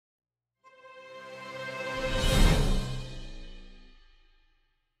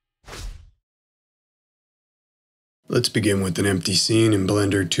Let's begin with an empty scene in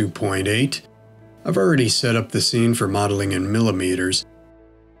Blender 2.8. I've already set up the scene for modeling in millimeters.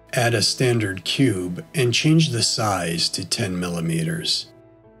 Add a standard cube and change the size to 10 millimeters.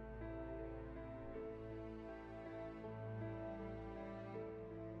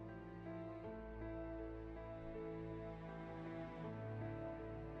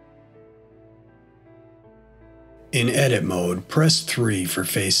 In edit mode, press 3 for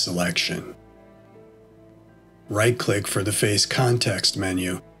face selection. Right-click for the face context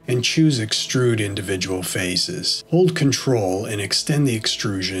menu and choose Extrude Individual Faces. Hold Ctrl and extend the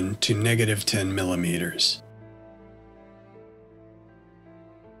extrusion to -10 millimeters.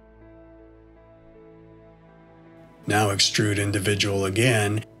 Now extrude individual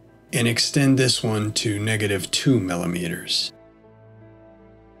again and extend this one to -2 millimeters.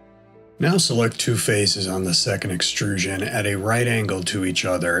 Now select two faces on the second extrusion at a right angle to each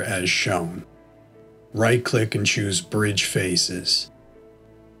other as shown. Right-click and choose Bridge Faces.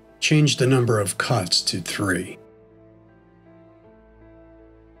 Change the number of cuts to 3.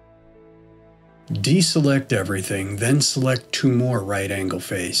 Deselect everything, then select two more right angle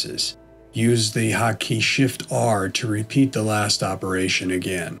faces. Use the hotkey Shift-R to repeat the last operation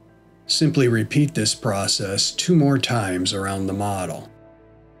again. Simply repeat this process 2 more times around the model.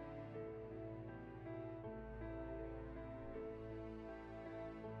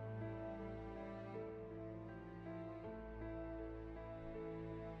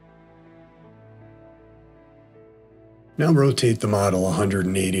 Now rotate the model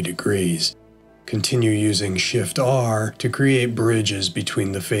 180 degrees. Continue using Shift-R to create bridges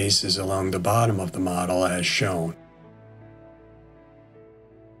between the faces along the bottom of the model as shown.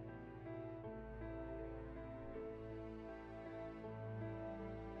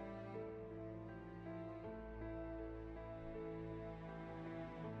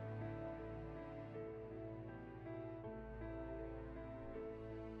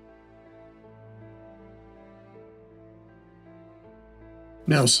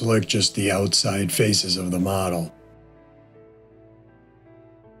 Now select just the outside faces of the model.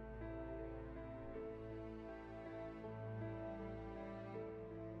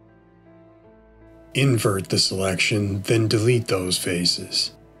 Invert the selection, then delete those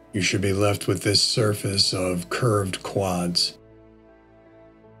faces. You should be left with this surface of curved quads.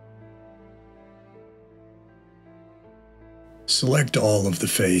 Select all of the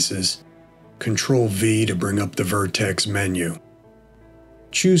faces. Ctrl V to bring up the vertex menu.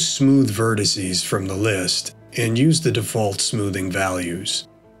 Choose Smooth Vertices from the list and use the default smoothing values.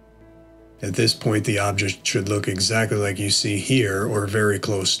 At this point, the object should look exactly like you see here or very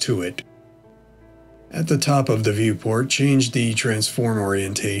close to it. At the top of the viewport, change the transform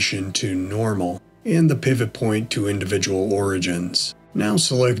orientation to normal and the pivot point to individual origins. Now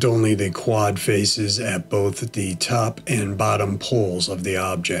select only the quad faces at both the top and bottom poles of the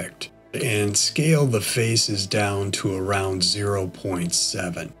object, and scale the faces down to around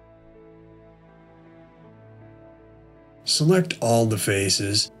 0.7. Select all the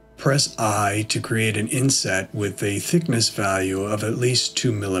faces, press I to create an inset with a thickness value of at least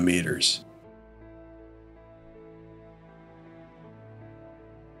 2 millimeters.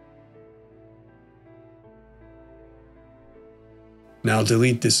 Now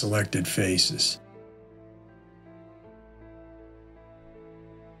delete the selected faces.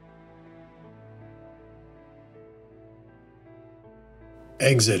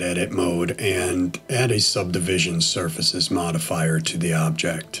 Exit edit mode and add a subdivision surfaces modifier to the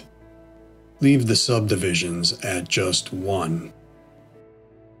object. Leave the subdivisions at just 1.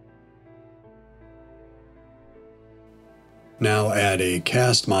 Now add a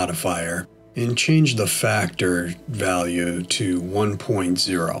cast modifier and change the factor value to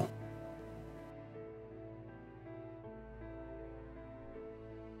 1.0.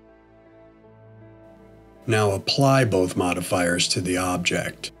 Now apply both modifiers to the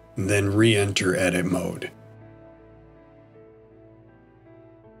object, then re-enter edit mode.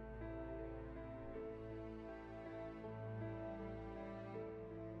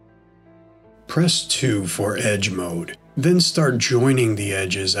 Press 2 for edge mode, then start joining the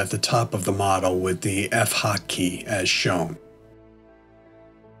edges at the top of the model with the F hotkey as shown.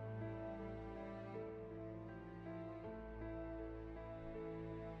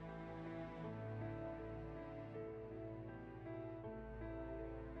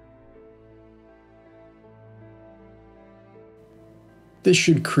 This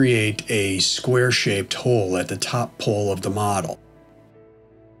should create a square-shaped hole at the top pole of the model.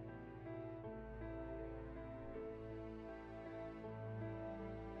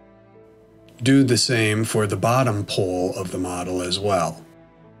 Do the same for the bottom pole of the model as well.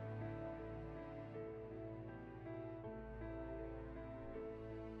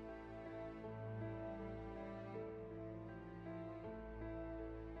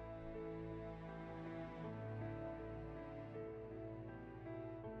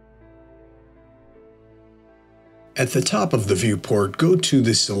 At the top of the viewport, go to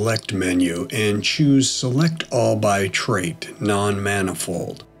the Select menu and choose Select All by Trait,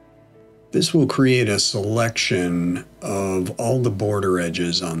 Non-Manifold. This will create a selection of all the border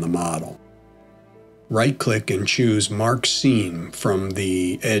edges on the model. Right-click and choose Mark Seam from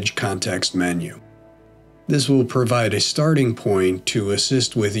the Edge Context menu. This will provide a starting point to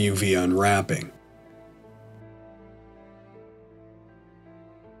assist with UV unwrapping.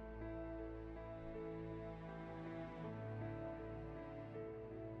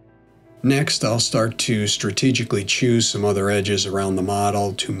 Next, I'll start to strategically choose some other edges around the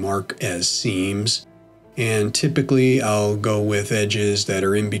model to mark as seams, and typically I'll go with edges that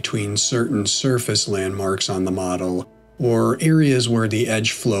are in between certain surface landmarks on the model or areas where the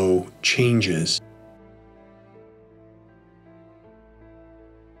edge flow changes.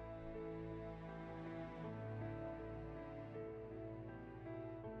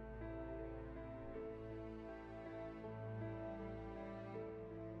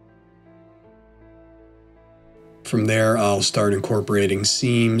 From there, I'll start incorporating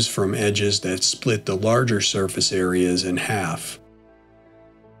seams from edges that split the larger surface areas in half.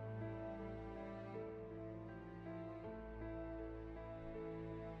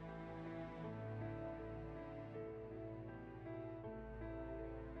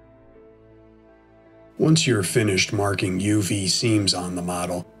 Once you're finished marking UV seams on the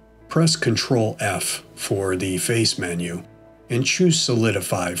model, press Ctrl F for the Face menu and choose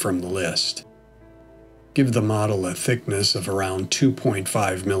Solidify from the list. Give the model a thickness of around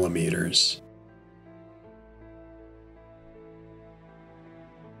 2.5 millimeters.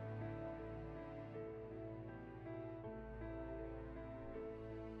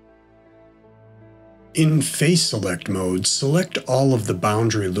 In Face Select mode, select all of the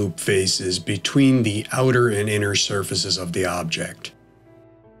boundary loop faces between the outer and inner surfaces of the object.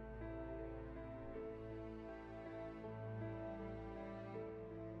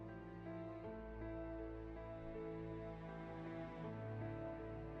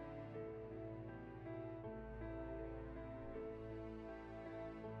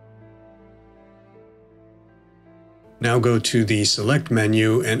 Now go to the Select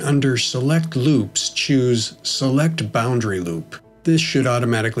menu and under Select Loops, choose Select Boundary Loop. This should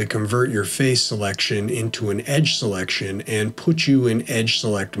automatically convert your face selection into an edge selection and put you in Edge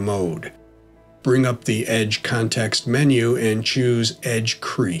Select mode. Bring up the Edge Context menu and choose Edge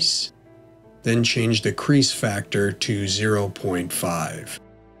Crease. Then change the crease factor to 0.5.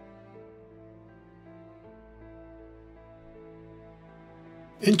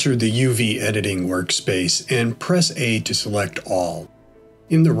 Enter the UV editing workspace and press A to select all.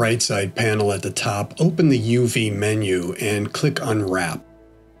 In the right side panel at the top, open the UV menu and click Unwrap.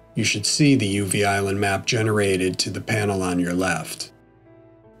 You should see the UV island map generated to the panel on your left.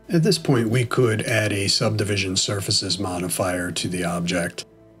 At this point, we could add a subdivision surfaces modifier to the object.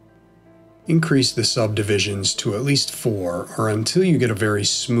 Increase the subdivisions to at least 4 or until you get a very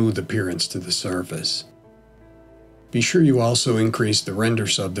smooth appearance to the surface. Be sure you also increase the render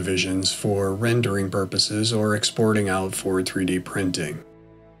subdivisions for rendering purposes or exporting out for 3D printing.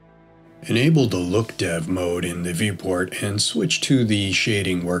 Enable the Look Dev mode in the viewport and switch to the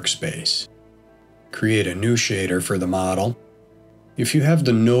Shading workspace. Create a new shader for the model. If you have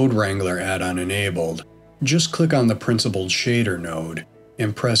the Node Wrangler add-on enabled, just click on the Principled Shader node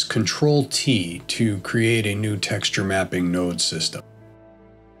and press Ctrl T to create a new texture mapping node system.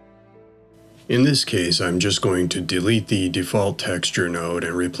 In this case, I'm just going to delete the default texture node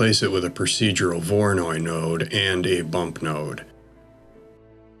and replace it with a procedural Voronoi node and a bump node.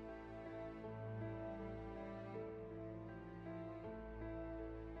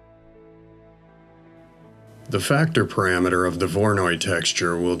 The factor parameter of the Voronoi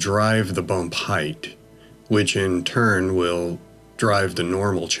texture will drive the bump height, which in turn will drive the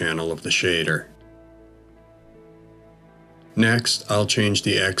normal channel of the shader. Next, I'll change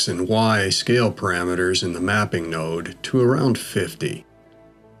the X and Y scale parameters in the mapping node to around 50.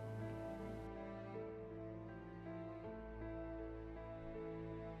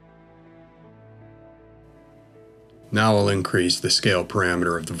 Now I'll increase the scale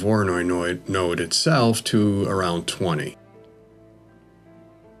parameter of the Voronoi node itself to around 20.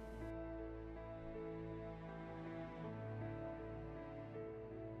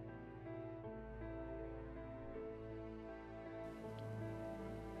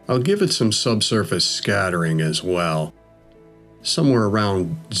 I'll give it some subsurface scattering as well. Somewhere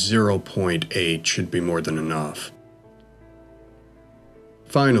around 0.8 should be more than enough.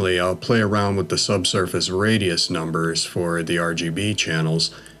 Finally, I'll play around with the subsurface radius numbers for the RGB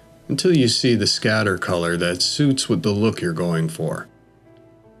channels until you see the scatter color that suits with the look you're going for.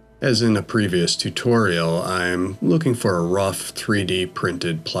 As in a previous tutorial, I'm looking for a rough 3D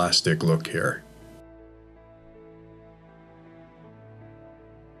printed plastic look here.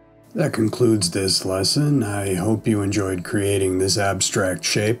 That concludes this lesson. I hope you enjoyed creating this abstract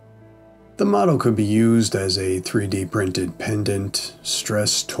shape. The model could be used as a 3D printed pendant,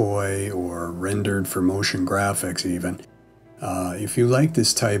 stress toy, or rendered for motion graphics even. If you like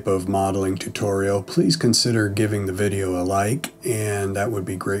this type of modeling tutorial, please consider giving the video a like, and that would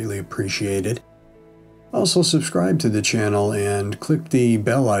be greatly appreciated. Also, subscribe to the channel and click the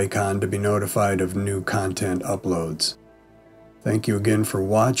bell icon to be notified of new content uploads. Thank you again for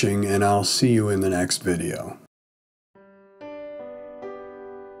watching, and I'll see you in the next video.